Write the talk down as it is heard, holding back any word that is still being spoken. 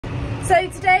So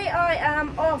today I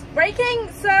am off braking,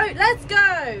 so let's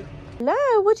go.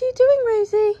 Hello, what are you doing,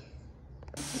 Rosie?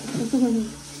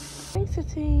 Hey,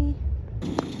 City.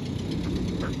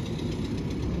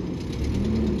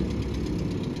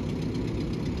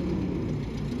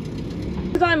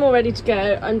 Because I'm all ready to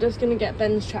go, I'm just going to get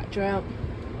Ben's tractor out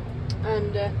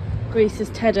and grease his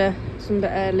tedder some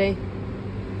bit early,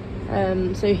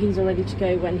 so he's all ready to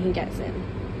go when he gets in.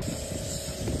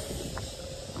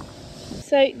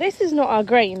 So this is not our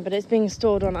grain, but it's being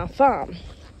stored on our farm.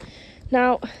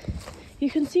 Now, you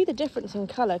can see the difference in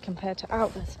colour compared to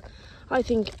ours. I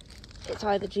think it's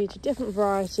either due to different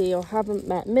variety or haven't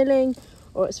met milling,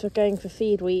 or it's for going for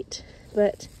feed wheat,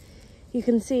 but you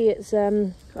can see it's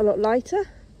a lot lighter.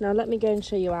 Now let me go and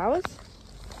show you ours.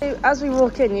 So as we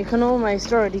walk in, you can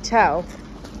almost already tell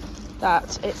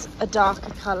that it's a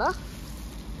darker colour.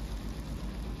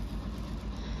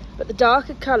 But the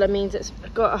darker colour means it's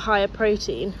got a higher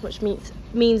protein, which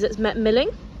means it's met milling,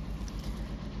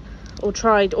 or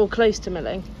tried or close to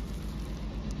milling.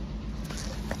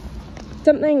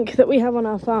 Something that we have on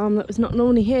our farm that was not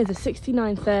normally here is a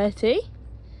 6930.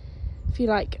 If you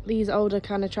like these older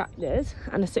kind of tractors,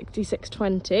 and a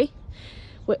 6620,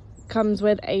 which comes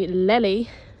with a Lely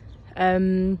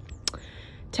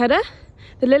tedder.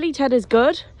 The Lely tedder is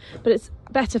good, but it's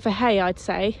better for hay, I'd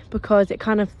say, because it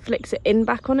kind of flicks it in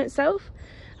back on itself.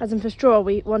 As in for straw,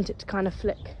 we want it to kind of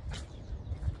flick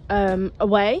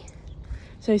away.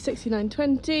 So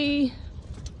 6920,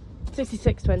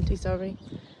 6620, sorry.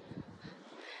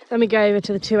 Then we go over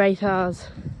to the 2/8Rs.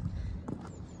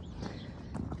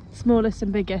 Smallest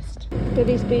and biggest. Do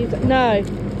he speeds up? No.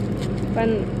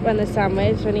 When there's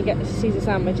sandwich, when he sees a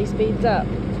sandwich, he speeds up.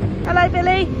 Hello,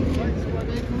 Billy.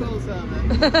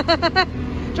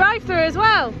 Drive through as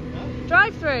well. Huh?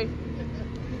 Drive through.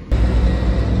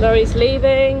 Lorry's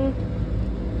leaving.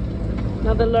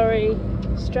 Another lorry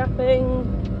strapping.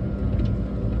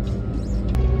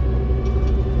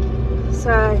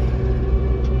 So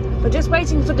we're just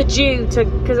waiting for the dew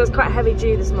because there's quite a heavy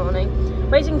dew this morning.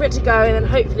 Waiting for it to go, and then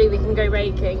hopefully we can go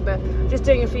raking. But just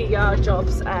doing a few yard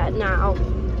jobs now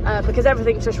because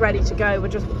everything's just ready to go. We're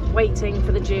just waiting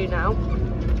for the dew now.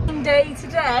 Day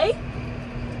today.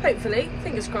 Hopefully,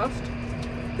 fingers crossed.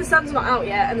 The sun's not out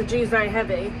yet and the dew's very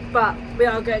heavy, but we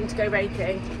are going to go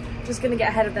raking. Just going to get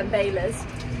ahead of them balers.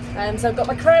 So I've got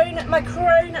my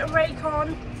crone rake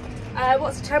on.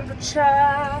 What's the temperature?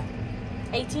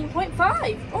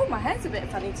 18.5. Oh, my hair's a bit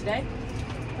funny today.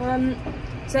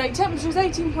 So temperature is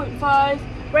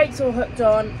 18.5. Rake's all hooked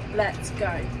on. Let's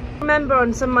go. Remember,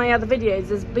 on some of my other videos,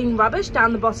 there's been rubbish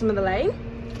down the bottom of the lane.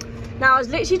 Now I was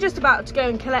literally just about to go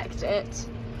and collect it,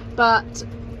 but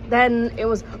then it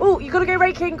was, oh, you gotta go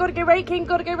raking, gotta go raking,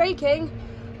 gotta go raking.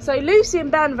 So Lucy and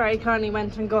Ben very kindly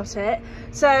went and got it.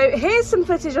 So here's some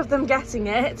footage of them getting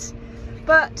it,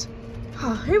 but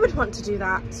oh, who would want to do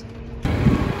that?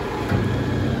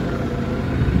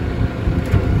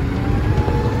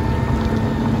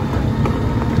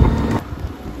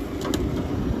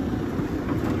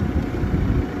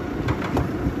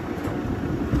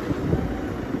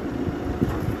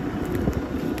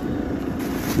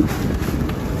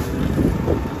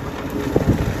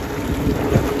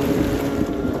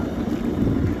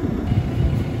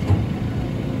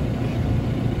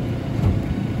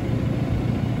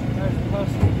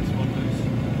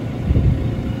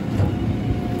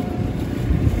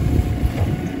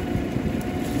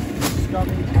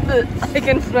 I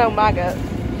can smell maggots.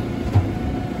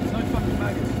 There's no fucking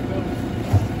maggots, to be honest.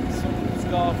 It's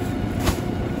scarf.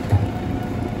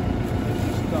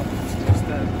 It's just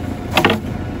there.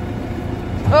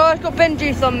 Oh, I've got bin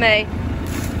juice on me.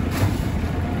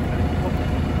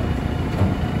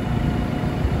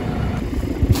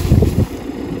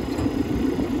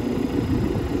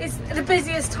 It's the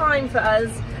busiest time for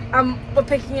us, and we're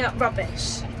picking up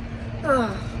rubbish. Oh,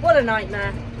 what a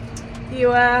nightmare.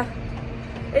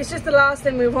 It's just the last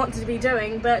thing we want to be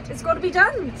doing, but it's got to be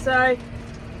done. So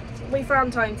we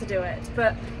found time to do it,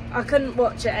 but I couldn't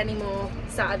watch it anymore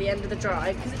sat at the end of the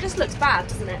drive because it just looks bad,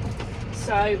 doesn't it?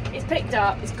 So it's picked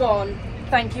up, it's gone.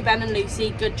 Thank you, Ben and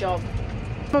Lucy, good job.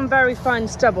 I'm on very fine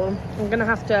stubble. I'm gonna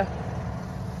have to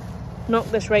knock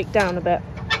this rake down a bit.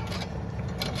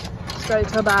 So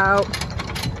to about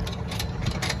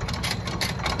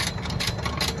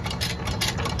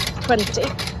 20.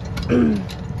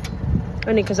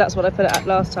 Only because that's what I put it at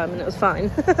last time and it was fine.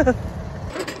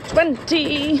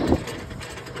 20.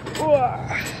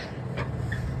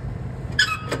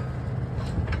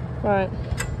 Right.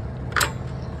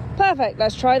 Perfect,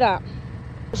 let's try that.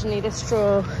 Unfortunately, this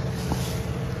straw,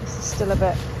 this is still a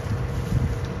bit,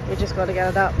 we just got to get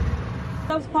it up.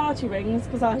 Loves party rings,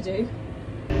 because I do.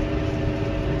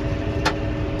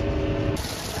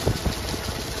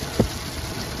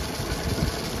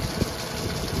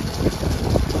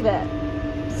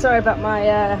 Sorry about my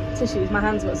tissues, my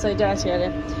hands got so dirty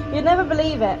earlier. You'd never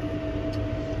believe it.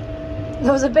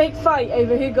 There was a big fight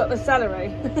over who got the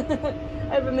celery.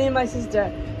 Over me and my sister.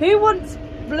 Who wants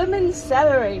bloomin'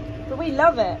 celery? But we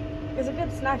love it. It's a good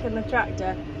snack in the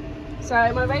tractor. So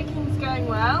my raking's going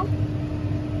well.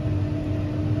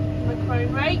 My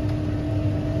chrome rake.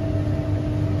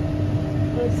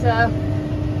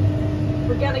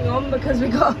 We're getting on because we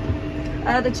got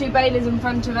the 2 baileys in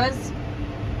front of us.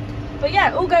 But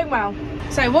yeah, all going well.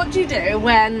 So what do you do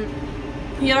when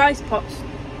your ice pop's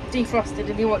defrosted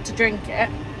and you want to drink it?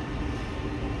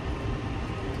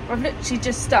 I've literally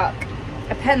just stuck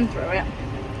a pen through it,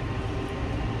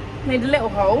 made a little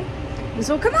hole, this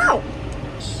will come out.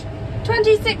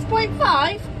 26.5.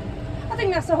 I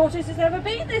think that's the hottest it's ever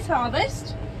been this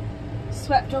harvest.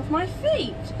 Swept off my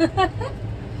feet.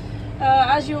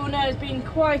 As you all know, it's been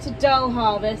quite a dull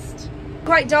harvest.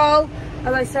 Quite dull,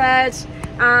 as I said,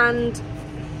 and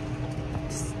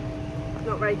just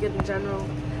not very good in general.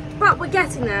 But we're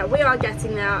getting there, we are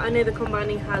getting there. I know the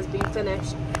combining has been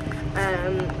finished.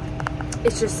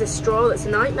 It's just this straw that's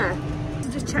a nightmare. So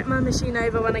just check my machine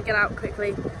over when I get out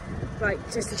quickly, like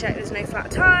just to check there's no flat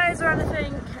tyres or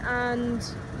anything, and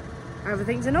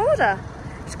everything's in order.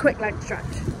 Just a quick leg stretch.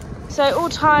 So all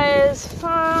tyres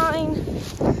fine,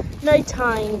 no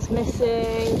tines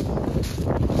missing,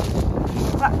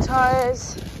 flat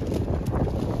tyres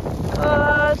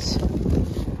good,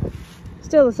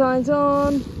 still the signs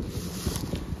on.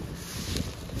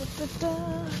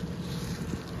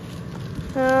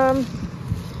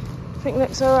 I think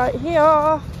looks alright here.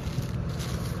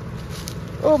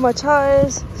 All my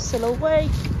tyres still awake.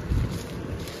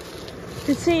 You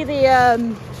can see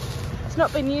the it's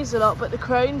not been used a lot, but the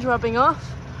chrome's rubbing off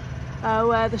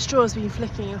where the straw's been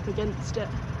flicking up against it.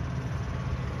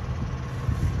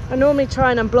 I normally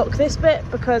try and unblock this bit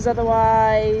because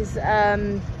otherwise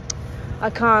I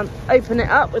can't open it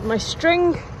up with my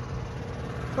string.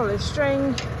 Follow the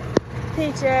string,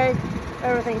 PTA,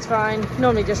 everything's fine.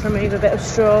 Normally just remove a bit of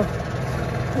straw,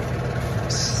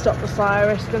 stop the fire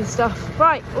risk and stuff.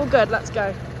 Right, all good, let's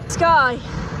go. Sky,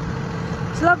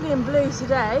 it's lovely and blue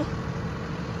today.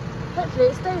 Hopefully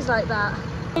it stays like that.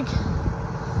 Big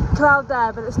cloud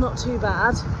there, but it's not too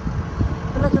bad.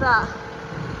 And look at that, I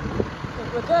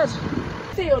think we're good.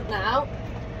 Field now,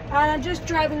 and I'm just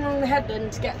driving along the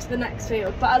headland to get to the next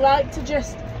field, but I like to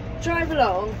just drive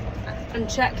along and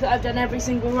check that I've done every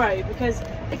single row, because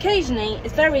occasionally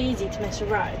it's very easy to miss a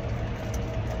row.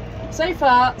 So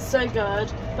far so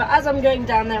good, but as I'm going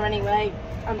down there anyway,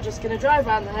 I'm just going to drive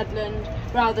around the headland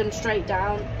rather than straight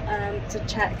down to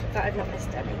check that I've not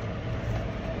missed any.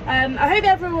 I hope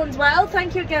everyone's well.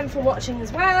 Thank you again for watching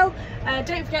as well.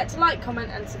 Don't forget to like, comment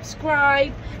and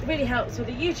subscribe. It really helps with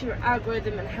the YouTube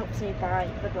algorithm and helps me buy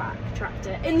the black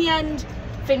tractor. In the end,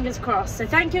 fingers crossed. So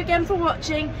thank you again for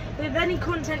watching. If there's any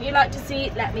content you'd like to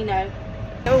see, let me know.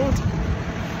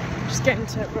 Just getting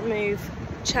to remove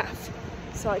chaff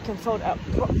so I can fold it up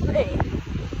properly.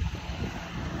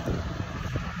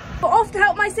 But off to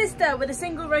help my sister with a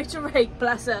single rotor rake,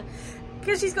 bless her.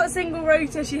 Because she's got a single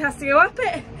rotor, she has to go up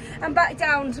it and back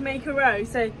down to make a row.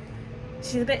 So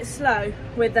she's a bit slow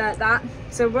with that.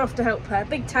 So we're off to help her.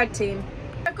 Big tag team.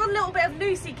 I've got a little bit of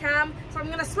Lucy cam, so I'm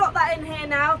going to slot that in here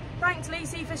now. Thanks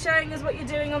Lucy for showing us what you're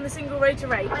doing on the single rotor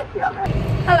rake.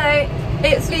 Hello,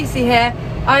 it's Lucy here.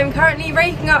 I'm currently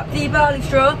raking up the barley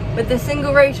straw with the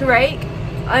single rotor rake.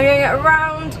 I'm going at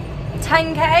around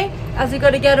 10k as we've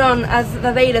got to get on as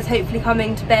the baler's hopefully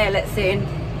coming to bale it soon.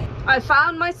 I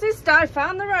found my sister, I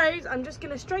found the rows. I'm just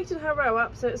going to straighten her row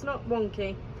up so it's not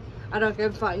wonky. And I'll go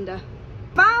and find her.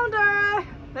 Found her!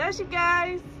 There she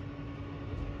goes.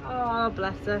 Oh,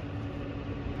 bless her.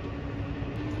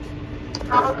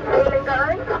 How's baling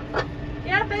going?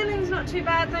 Yeah, baling's not too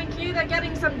bad, thank you. They're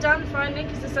getting some done finally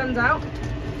because the sun's out.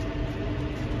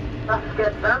 That's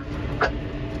good then.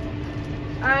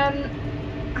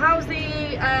 How's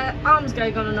the arms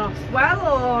going on and off? Well,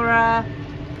 or a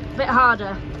bit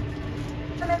harder?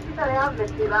 I don't necessarily have been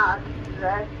too bad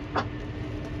today.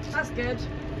 That's good.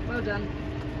 Well done.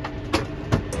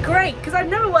 Great, because I've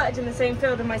never worked in the same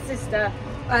field with my sister,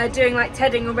 doing like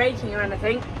tedding or raking or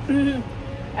anything.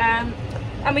 And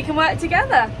we can work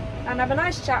together and have a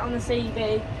nice chat on the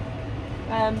CB.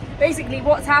 Basically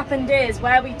what's happened is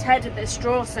where we tedded the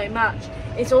straw so much,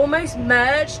 it's almost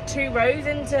merged 2 rows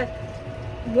into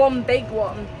one big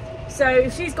one. So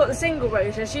if she's got the single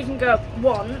rotor, she can go up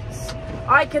once.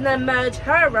 I can then merge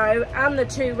her row and the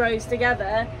 2 rows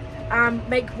together and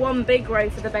make one big row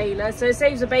for the baler, so it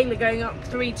saves the baler going up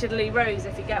 3 tiddly rows,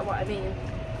 if you get what I mean.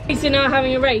 So now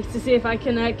having a race to see if I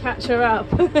can catch her up.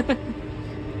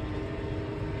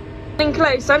 Getting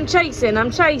close, I'm chasing.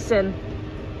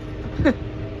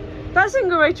 That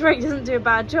single rotor rake doesn't do a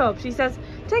bad job. She says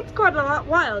it takes quite a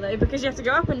while though, because you have to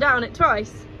go up and down it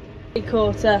twice.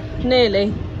 3/4,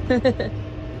 nearly.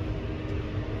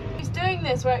 He's doing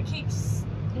this where it keeps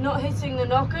not hitting the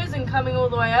knockers and coming all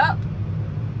the way up.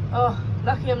 Oh,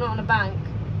 lucky I'm not on a bank.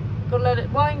 Gotta let it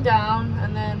wind down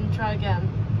and then try again.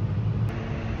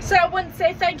 So I want to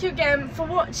say thank you again for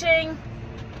watching.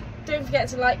 Don't forget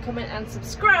to like, comment and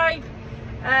subscribe.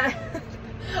 I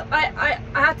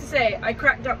have to say, I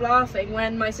cracked up laughing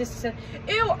when my sister said,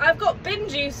 ew, I've got bin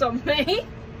juice on me.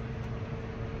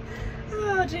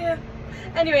 Oh dear.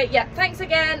 Anyway, yeah, thanks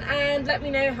again, and let me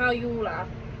know how you all are.